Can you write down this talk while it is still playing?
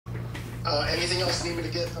Anything else you need me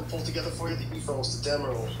to get and pull together for you? The ethos, the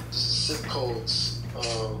demo, zip codes,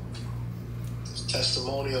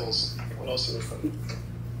 testimonials. What else are there?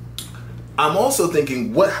 I'm also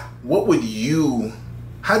thinking, what would you?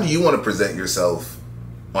 How do you want to present yourself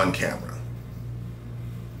on camera?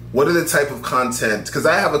 What are the type of content? Because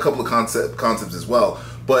I have a couple of concepts as well.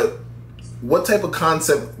 But what type of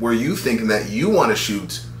concept were you thinking that you want to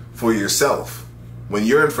shoot for yourself when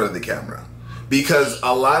you're in front of the camera? Because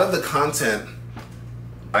a lot of the content,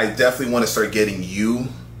 I definitely want to start getting you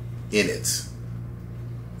in it.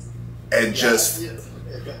 And just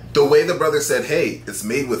the way the brother said, hey, it's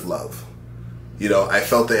made with love. You know, I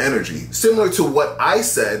felt the energy. Similar to what I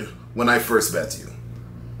said when I first met you.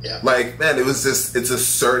 Yeah. Like, man, it's a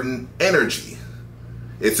certain energy.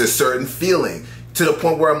 It's a certain feeling. To the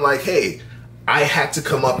point where I'm like, hey, I had to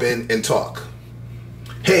come up in and talk.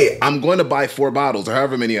 Hey, I'm going to buy 4 bottles or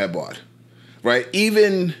however many I bought. Right?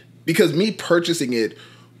 Even because me purchasing it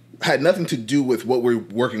had nothing to do with what we're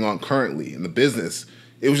working on currently in the business.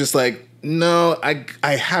 It was just like, no,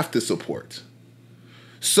 I have to support.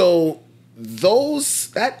 So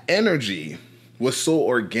that energy was so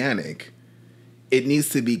organic. It needs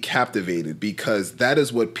to be captivated because that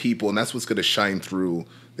is what people, and that's what's going to shine through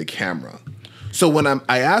the camera. So when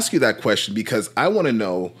I ask you that question, because I want to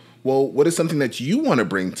know, well, what is something that you want to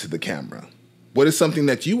bring to the camera? What is something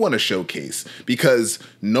that you want to showcase? Because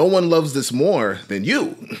no one loves this more than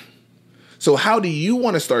you. So how do you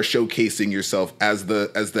want to start showcasing yourself as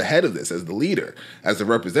the head of this, as the leader, as the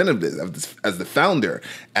representative, as the founder,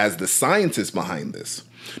 as the scientist behind this?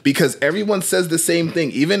 Because everyone says the same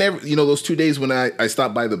thing. Even those 2 days when I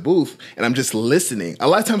stopped by the booth and I'm just listening. A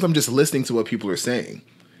lot of times I'm just listening to what people are saying.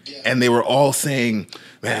 Yeah. And they were all saying,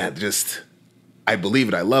 man, I believe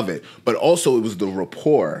it, I love it. But also it was the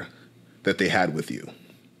rapport that they had with you.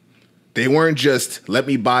 They weren't just, let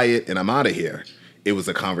me buy it and I'm out of here. It was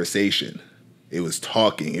a conversation. It was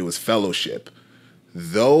talking. It was fellowship.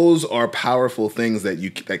 Those are powerful things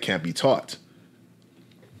that can't be taught.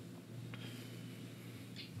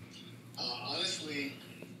 Honestly,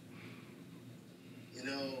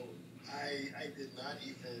 I did not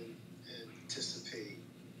even anticipate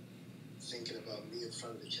thinking about me in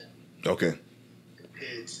front of the camera. Okay.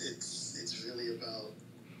 It's really about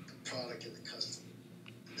the product and the customer.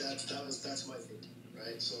 That's my thinking,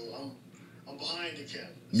 right? So I'm behind the camera.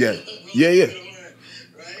 Yeah. So Yeah.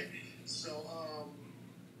 Right? So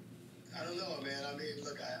I don't know, man. I mean,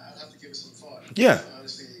 look, I'd have to give it some thought. Yeah. So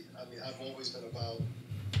honestly, I mean, I've always been about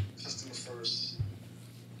customer first,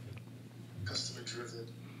 customer driven,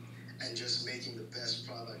 and just making the best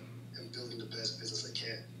product and building the best business I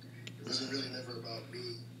can. It wasn't really never about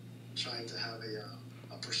me trying to have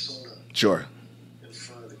a persona. Sure. In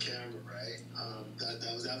front of the camera, right?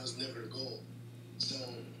 That was never the goal. So,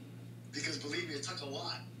 because believe me, it took a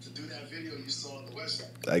lot to do that video you saw on the website.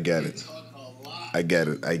 I get it. It took a lot. I get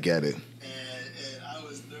it. And I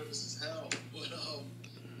was nervous as hell.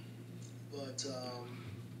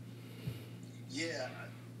 Yeah.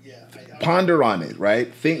 Ponder on it,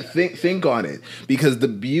 right? Think on it, because the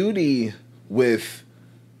beauty with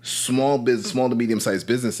small to medium-sized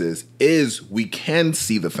businesses is we can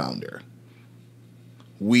see the founder.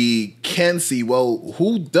 We can see, well,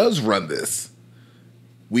 who does run this?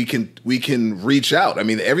 We can reach out. I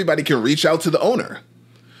mean, everybody can reach out to the owner,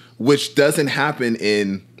 which doesn't happen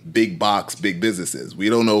in big businesses. We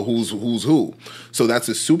don't know who's who. So that's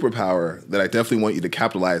a superpower that I definitely want you to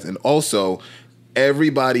capitalize. And also,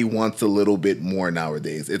 everybody wants a little bit more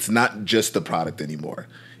nowadays. It's not just the product anymore.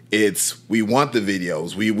 We want the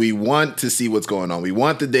videos. We want to see what's going on. We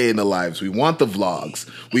want the day in the lives. We want the vlogs.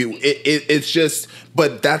 It's just,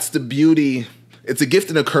 but that's the beauty. It's a gift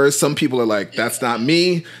and a curse. Some people are like, that's not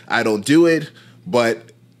me. I don't do it.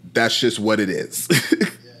 But that's just what it is.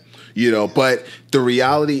 But the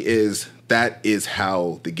reality is that is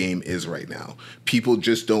how the game is right now. People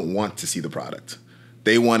just don't want to see the product.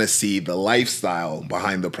 They want to see the lifestyle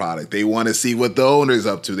behind the product. They want to see what the owner's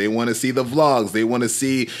up to. They want to see the vlogs. They want to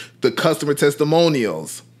see the customer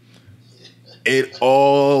testimonials. It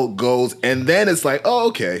all goes, and then it's like, oh,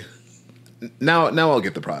 okay, now I'll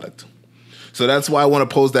get the product. So that's why I want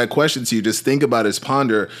to pose that question to you. Just think about it,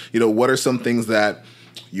 ponder, what are some things that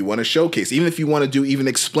you want to showcase? Even if you want to do even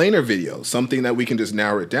explainer videos, something that we can just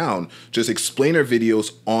narrow it down, just explainer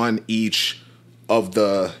videos on each of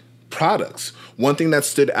the products. One thing that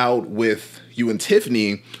stood out with you and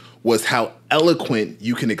Tiffany was how eloquent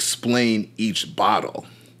you can explain each bottle.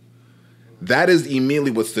 That is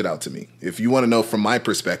immediately what stood out to me. If you want to know from my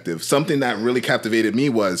perspective, something that really captivated me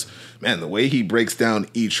was, man, the way he breaks down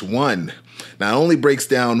each one. Not only breaks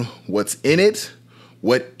down what's in it,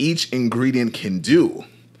 what each ingredient can do.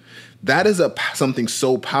 That is something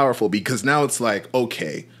so powerful, because now it's like,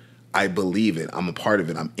 okay, I believe it. I'm a part of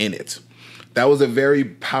it. I'm in it. That was a very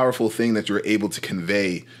powerful thing that you were able to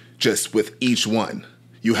convey just with each one.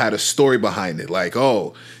 You had a story behind it, like,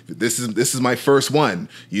 oh, this is my first one.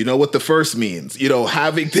 You know what the first means,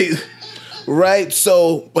 having things, right?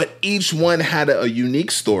 So, but each one had a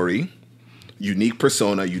unique story, unique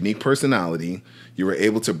persona, unique personality. You were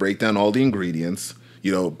able to break down all the ingredients,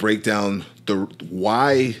 break down the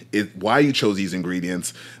why you chose these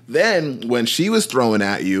ingredients. Then when she was throwing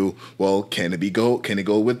at you, well, can it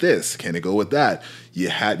go with this? Can it go with that?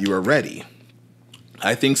 You were ready.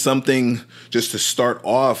 I think something just to start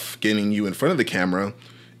off getting you in front of the camera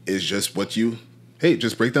is just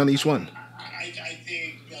just break down each one. I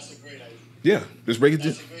think that's a great idea. Yeah, just break it down.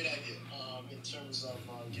 That's a great idea. In terms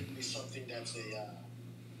of giving me something that's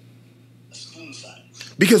a spoon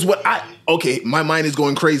size. Because my mind is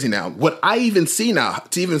going crazy now. What I even see now,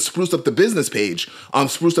 to even spruce up the business page,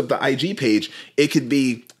 spruce up the IG page, it could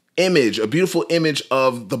be a beautiful image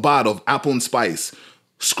of the bottle of Apple and Spice.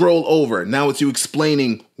 Scroll over. Now it's you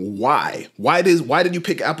explaining why. Why did you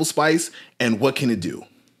pick Apple Spice and what can it do?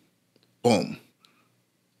 Boom.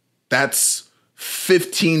 That's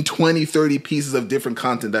 15, 20, 30 pieces of different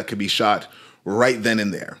content that could be shot right then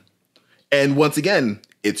and there. And once again,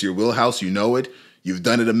 it's your wheelhouse. You know it. You've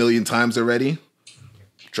done it a million times already.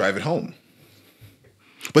 Drive it home.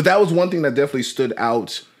 But that was one thing that definitely stood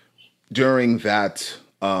out during that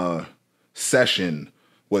session,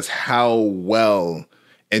 was how well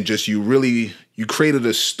and just you created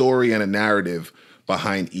a story and a narrative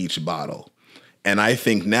behind each bottle. And I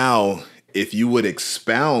think now, if you would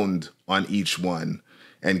expound on each one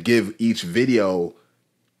and give each video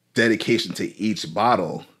dedication to each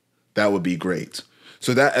bottle, that would be great.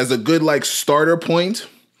 So that as a good starter point.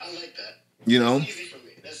 I like that. That's easy for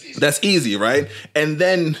me. That's easy, right? And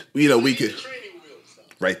then we could training wheels,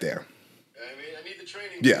 right there. I need the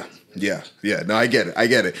training Yeah. wheels. Yeah. No, I get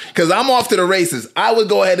it. Because I'm off to the races. I would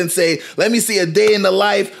go ahead and say, let me see a day in the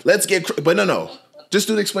life. Let's get, but no. Just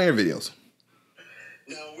do the explainer videos.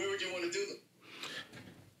 Now, where would you want to do them?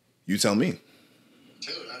 You tell me.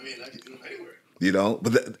 Dude, I can do them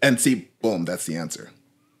anywhere. Boom, that's the answer.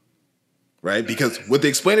 Right? Because with the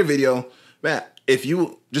explainer video, man, if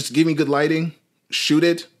you just give me good lighting, shoot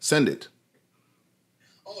it, send it.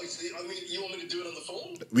 Oh, you want me to do it on the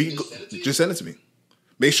phone? We just send it to me.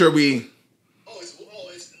 Make sure we. It's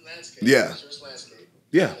landscape. Yeah. It's landscape.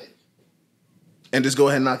 Yeah. Okay. And just go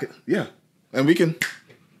ahead and knock it. Yeah. And we can.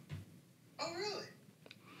 Oh, really?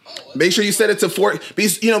 Make sure you set it to 4.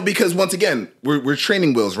 Because once again, we're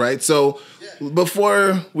training wheels, right? So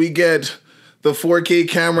before we get the 4K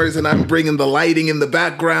cameras and I'm bringing the lighting in the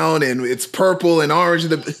background and it's purple and orange,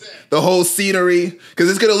 the whole scenery, because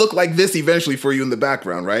it's going to look like this eventually for you in the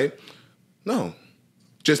background, right? No.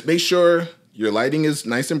 Just make sure your lighting is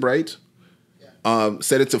nice and bright. Yeah.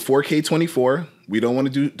 Set it to 4K 24. We don't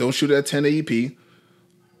shoot it at 1080p.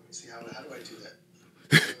 See, how do I do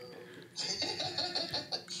that?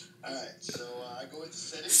 All right, so I go into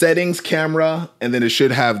settings. Settings, camera, and then it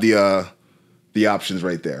should have the options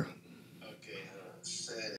right there.